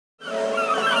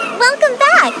Welcome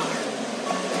back!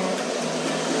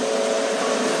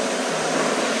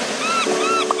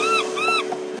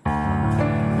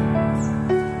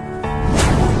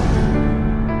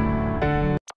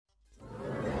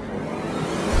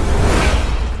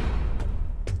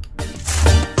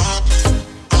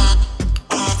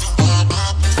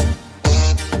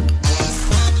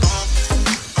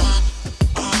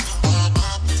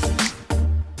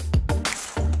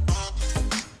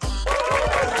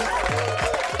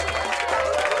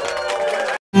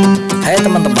 Hai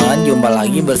teman-teman, jumpa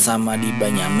lagi bersama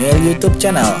Diwan Beli YouTube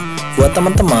channel. Buat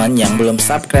teman-teman yang belum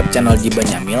subscribe channel Diwan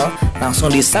Beli,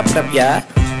 langsung di subscribe ya.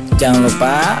 Jangan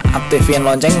lupa aktifin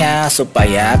loncengnya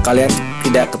supaya kalian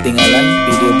tidak ketinggalan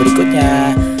video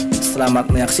berikutnya.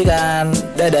 Selamat menyaksikan.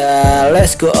 Dadah,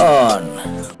 let's go on.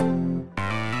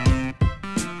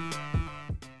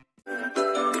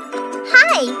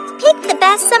 Hi, pick the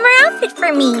best summer outfit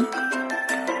for me.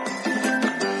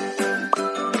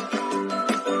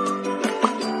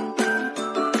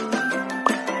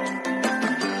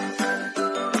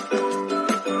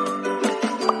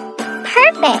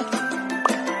 Perfect.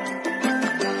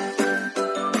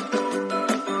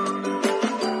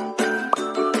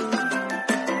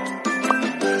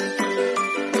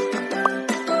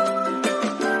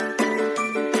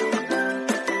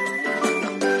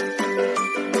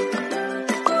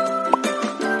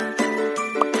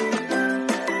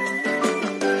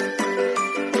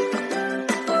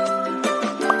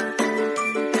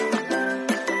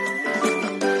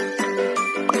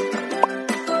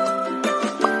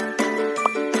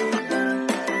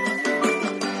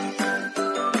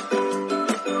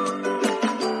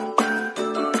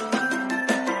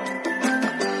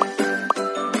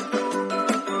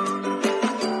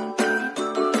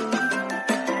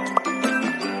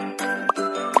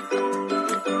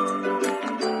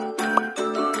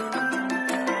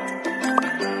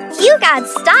 You got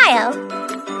style.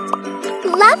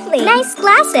 Lovely. Nice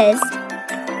glasses.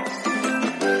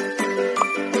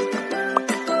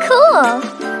 Cool.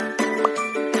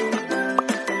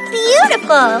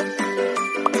 Beautiful.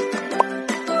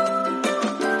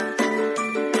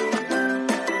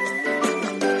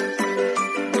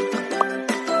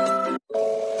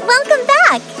 Welcome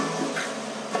back.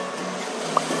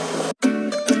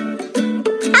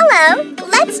 Hello.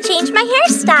 Let's change my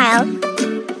hairstyle.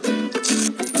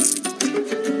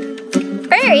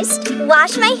 First,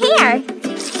 wash my hair.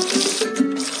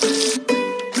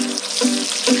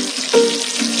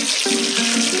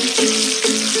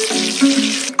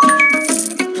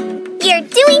 You're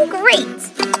doing great.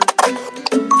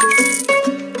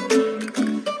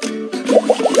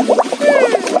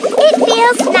 It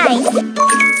feels nice.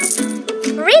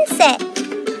 Rinse it.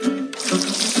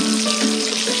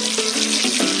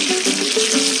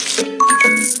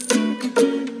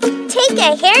 Take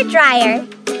a hair dryer.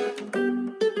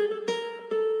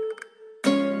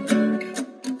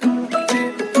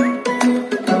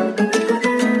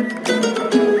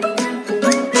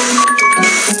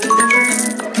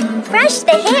 Brush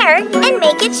the hair and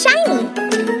make it shiny.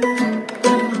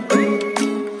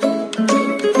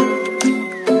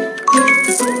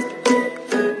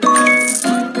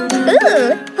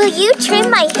 Ooh, will you trim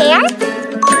my hair?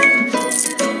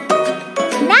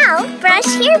 Now, brush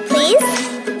here, please.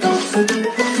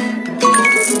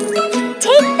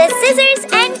 Take the scissors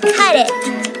and cut it.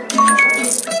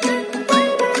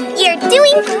 You're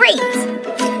doing great.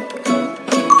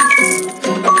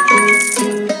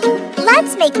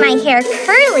 Let's make my hair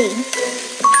curly.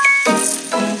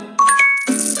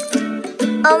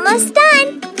 Almost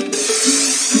done.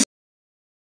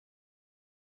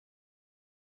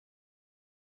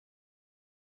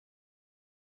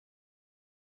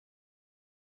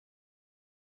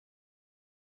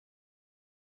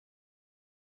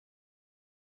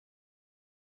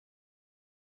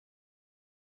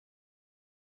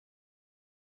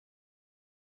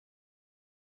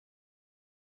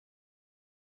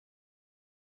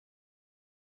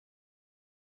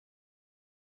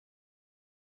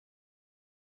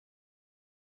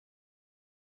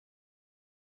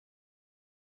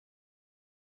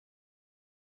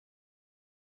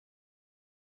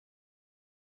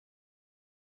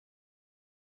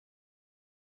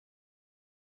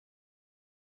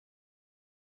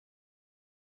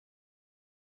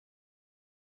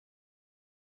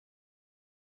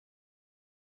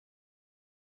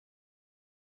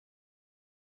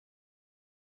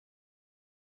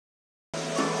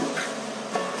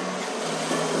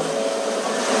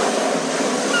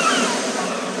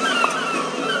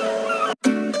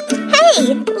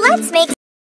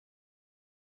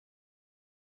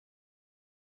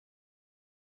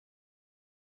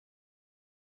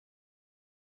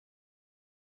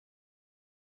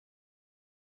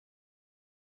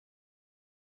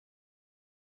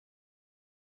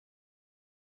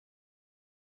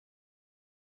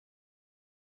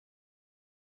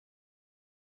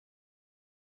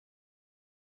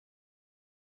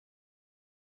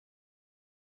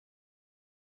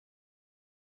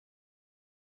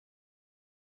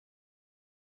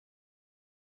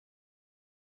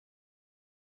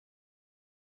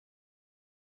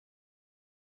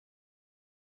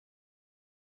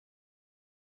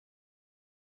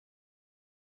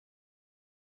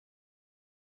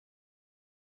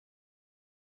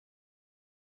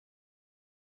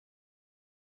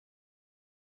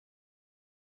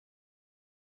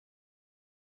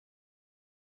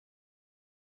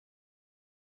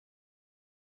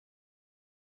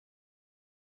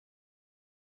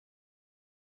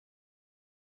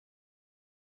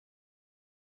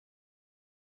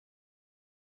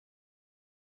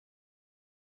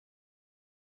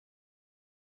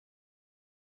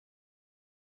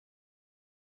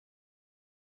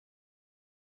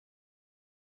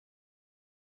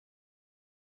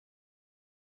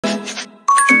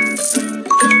 You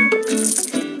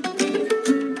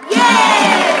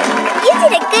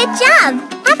did a good job!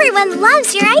 Everyone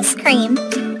loves your ice cream!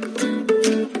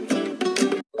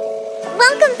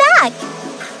 Welcome back!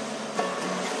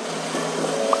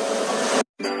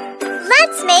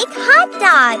 Let's make hot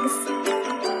dogs!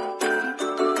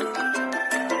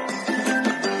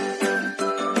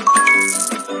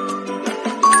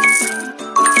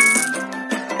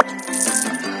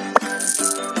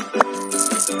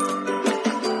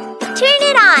 Turn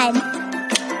it on!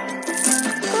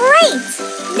 Great!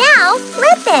 Now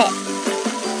flip it!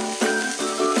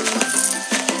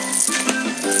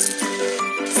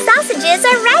 Sausages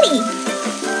are ready!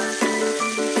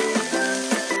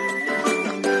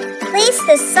 Place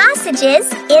the sausages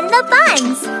in the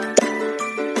buns.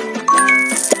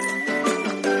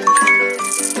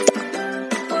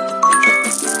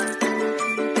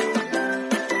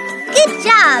 Good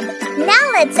job! Now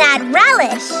let's add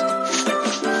relish.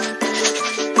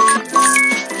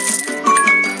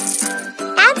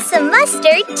 Add some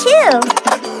mustard too.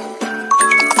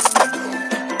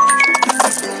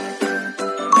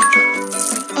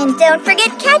 And don't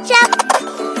forget ketchup.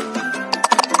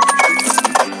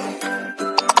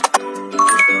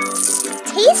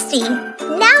 Tasty!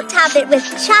 Now top it with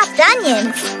chopped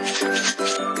onions.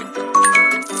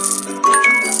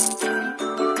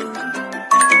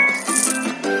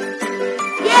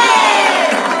 Yay!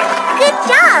 Good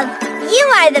job! You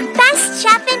are the best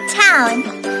chef in town.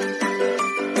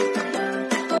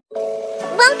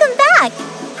 Welcome back!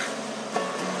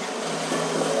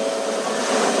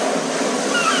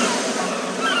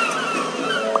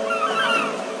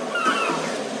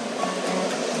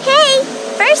 Hey!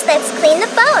 First, let's clean the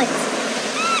boats.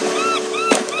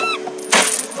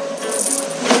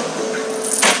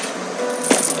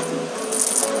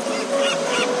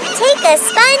 Take a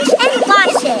sponge and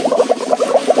wash it.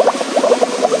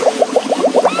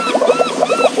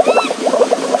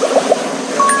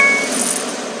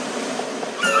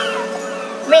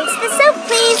 Rinse the soap,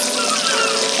 please.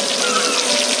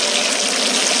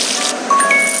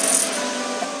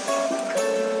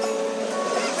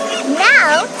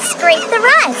 Now, scrape the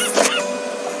rust.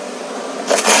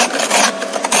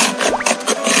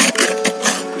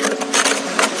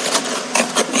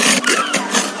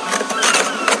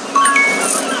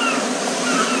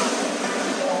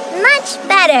 Much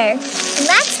better.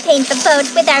 Let's paint the boat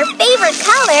with our favorite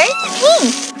color,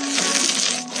 pink.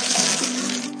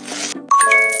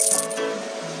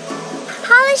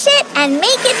 Polish it and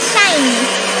make it shiny.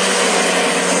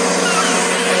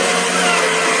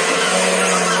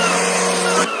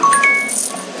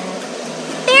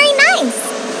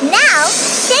 Now,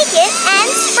 shake it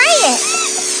and spray it.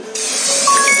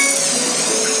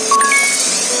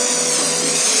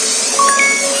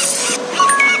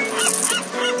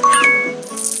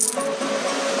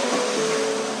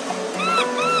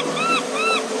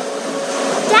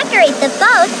 Decorate the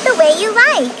boat the way you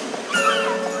like.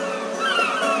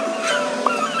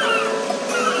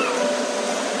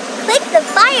 Click the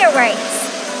fireworks.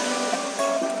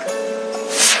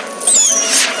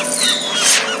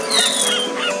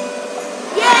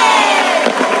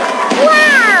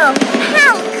 Wow!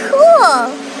 How cool!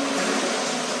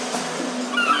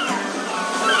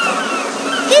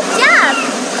 Good job!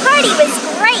 Party was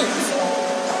great!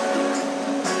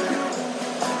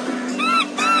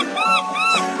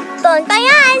 Bon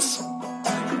voyage!